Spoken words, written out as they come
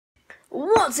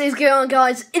What is going on,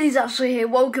 guys? It is Ashley here.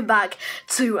 Welcome back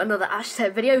to another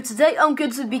AshTech video. Today I'm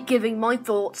going to be giving my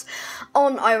thoughts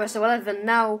on iOS 11.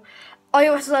 Now,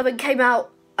 iOS 11 came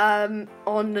out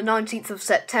on the 19th of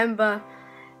September,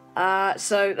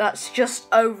 so that's just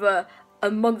over a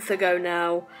month ago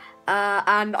now.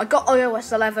 And I got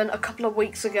iOS 11 a couple of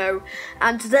weeks ago,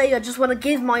 and today I just want to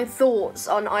give my thoughts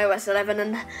on iOS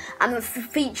 11 and the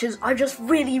features I just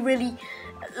really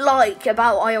like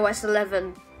about iOS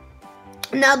 11.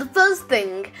 Now, the first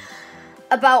thing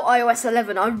about iOS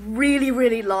 11 I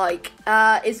really like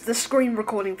is the screen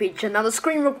recording feature. Now, the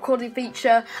screen recording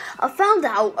feature I found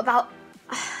out about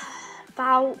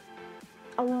I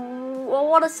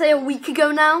want to say a week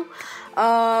ago now.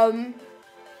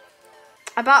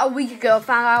 About a week ago I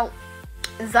found out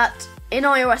that in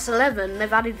iOS 11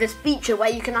 they've added this feature where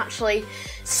you can actually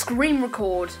screen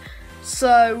record.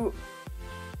 So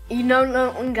you no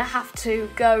longer have to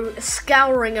go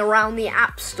scouring around the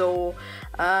App Store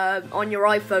on your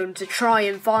iPhone to try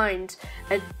and find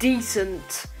a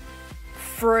decent,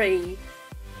 free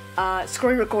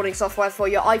screen recording software for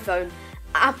your iPhone.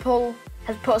 Apple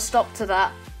has put a stop to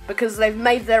that because they've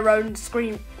made their own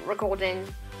screen recording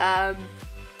app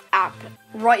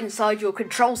right inside your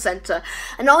control center.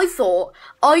 And I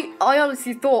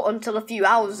honestly thought until a few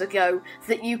hours ago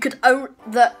that you could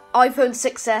that iPhone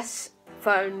 6s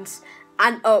phones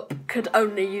and up could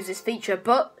only use this feature,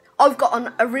 but I've got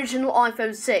an original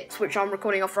iPhone 6 which I'm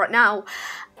recording off right now,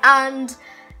 and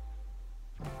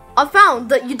I found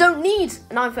that you don't need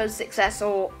an iPhone 6s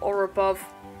or above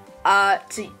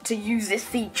to use this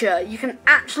feature. You can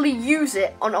actually use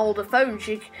it on older phones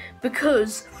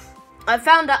because I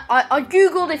found out, I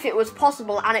googled if it was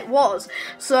possible, and it was.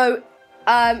 So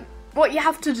what you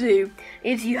have to do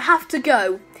is you have to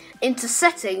go into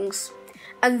settings,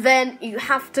 and then you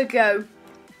have to go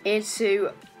into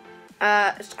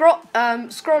scroll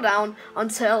down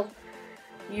until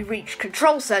you reach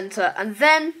Control Center, and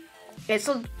then it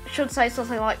should say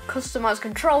something like Customize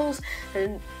Controls,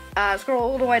 and scroll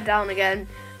all the way down again,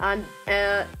 and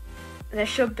there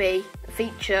should be a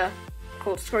feature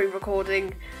called Screen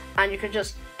Recording, and you can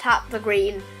just tap the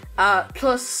green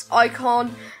plus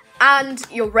icon, and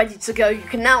you're ready to go. You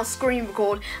can now screen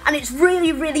record, and it's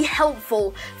really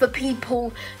helpful for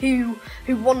people who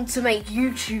want to make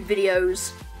YouTube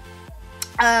videos.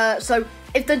 So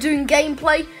if they're doing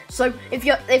gameplay, so if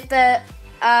they're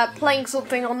playing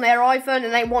something on their iPhone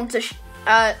and they want to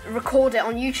record it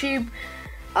on YouTube,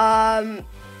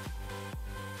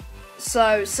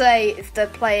 so say if they're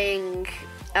playing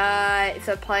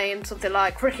something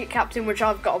like Cricket Captain, which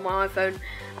I've got on my iPhone,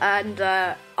 and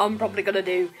I'm probably gonna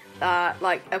do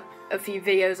like a few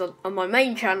videos on my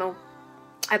main channel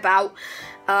about,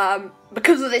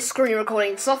 because of this screen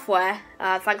recording software,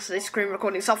 thanks to this screen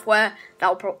recording software,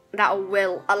 that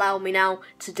will allow me now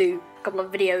to do a couple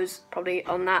of videos probably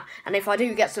on that. And if I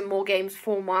do get some more games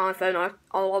for my iPhone,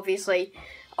 I'll obviously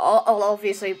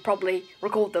probably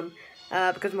record them,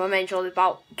 because my main channel is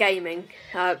about gaming.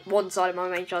 One side of my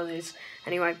main channel is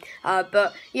anyway.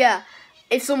 But yeah,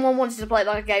 if someone wanted to play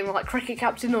like a game like Cricket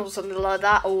Captain or something like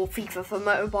that, or FIFA for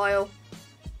mobile,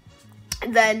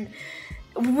 then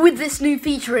with this new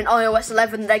feature in iOS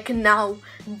 11, they can now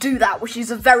do that, which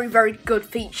is a very good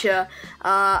feature,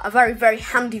 a very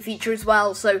handy feature as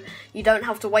well. So you don't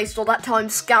have to waste all that time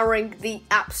scouring the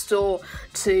App Store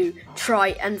to try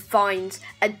and find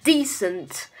a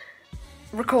decent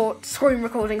screen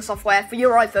recording software for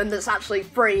your iPhone that's actually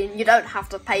free and you don't have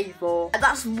to pay for. And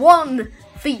that's one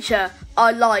feature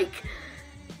I like.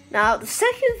 Now, the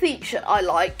second feature I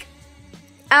like,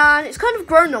 and it's kind of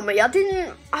grown on me. I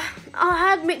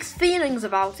had mixed feelings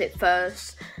about it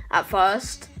at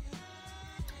first,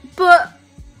 but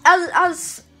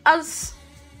as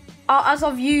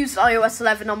I've used iOS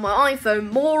 11 on my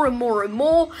iPhone more and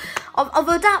more, I've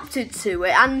adapted to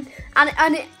it, and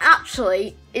it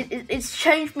actually it's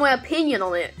changed my opinion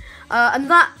on it,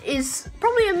 and that is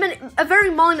probably a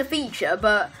very minor feature,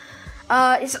 but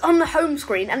it's on the home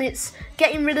screen, and it's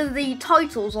getting rid of the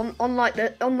titles on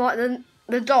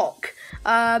the dock.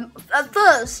 At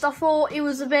first, I thought it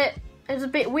was a bit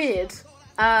weird.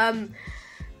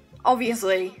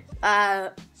 Obviously,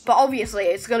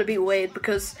 it's going to be weird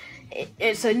because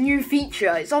it's a new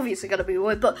feature. It's obviously going to be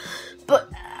weird, but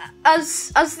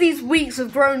as these weeks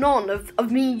have grown on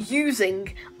of me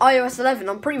using iOS 11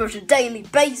 on pretty much a daily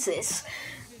basis,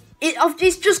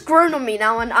 it's just grown on me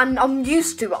now, and I'm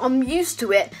used to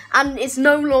it, and it's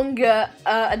no longer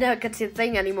a negative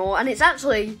thing anymore, and it's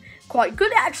actually quite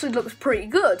good. It actually looks pretty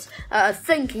good,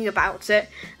 thinking about it.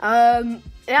 It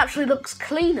actually looks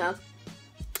cleaner.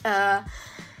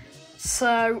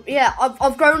 So yeah,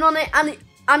 I've grown on it,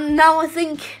 and now I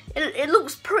think it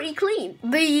looks pretty clean.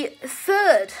 The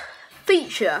third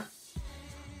feature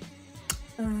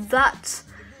that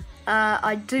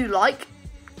I do like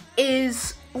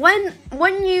is when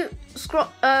you swipe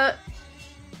down,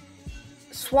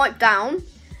 swipe down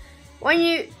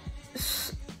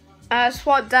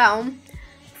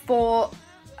for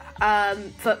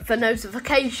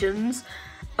notifications.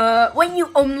 When you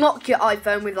unlock your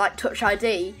iPhone with like Touch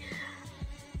ID,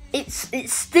 it's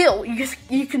still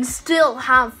you can still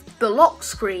have the lock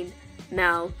screen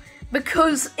now,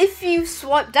 because if you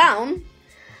swipe down,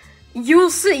 you'll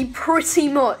see pretty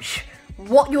much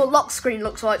what your lock screen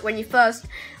looks like when you first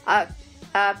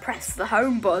press the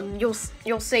home button.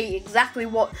 You'll see exactly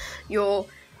what your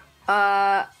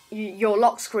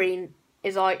lock screen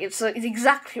is like. It's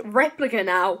exactly a replica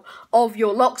now of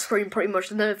your lock screen, pretty much,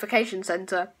 the notification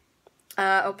center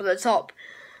up at the top,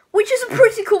 which is a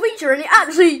pretty cool feature, and it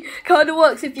actually kind of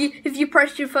works if you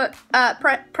press your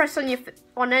press on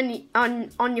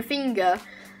your finger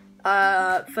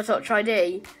for Touch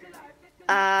ID.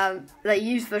 They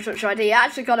use for Touch ID. It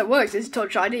actually kind of works. It's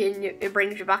Touch ID, and it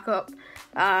brings you back up,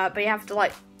 but you have to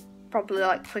like properly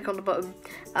like click on the button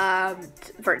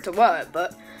for it to work.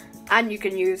 And you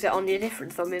can use it on your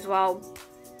different thumb as well.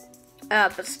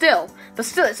 But still,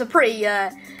 it's a pretty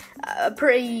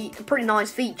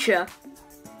nice feature,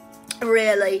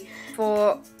 really,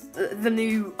 for the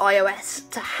new iOS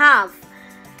to have.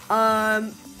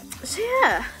 So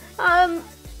yeah, I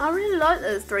really like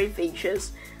those three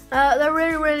features. They're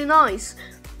really nice,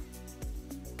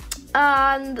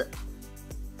 and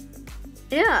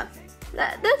yeah,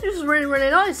 they're just really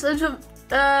nice. Those are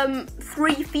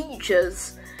three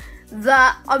features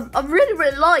that I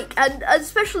really like, and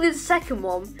especially the second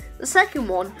one. The second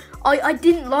one I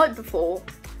didn't like before.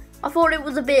 I thought it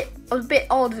was a bit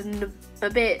odd and a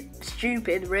bit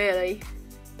stupid, really.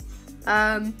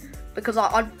 Because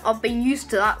I've been used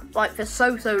to that like for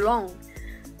so long,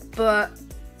 but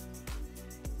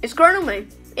it's grown on me.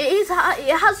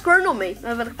 It has grown on me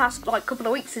over the past like couple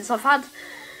of weeks since I've had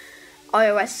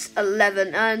iOS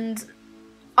 11, and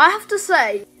I have to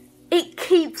say, it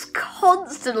keeps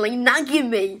constantly nagging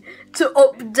me to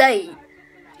update.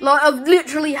 Like, I've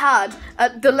literally had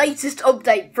the latest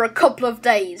update for a couple of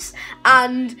days,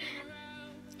 and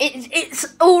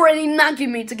it's already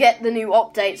nagging me to get the new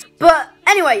updates. But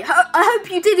anyway, I hope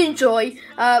you did enjoy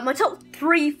my top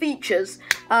 3 features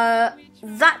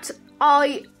that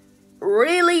I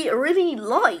really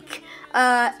like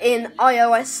in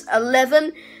iOS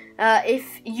 11.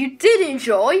 If you did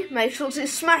enjoy, make sure to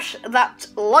smash that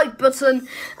like button,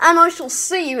 and I shall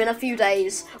see you in a few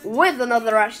days with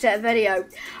another AshTech video.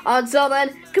 Until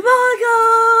then, goodbye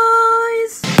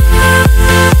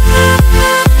guys!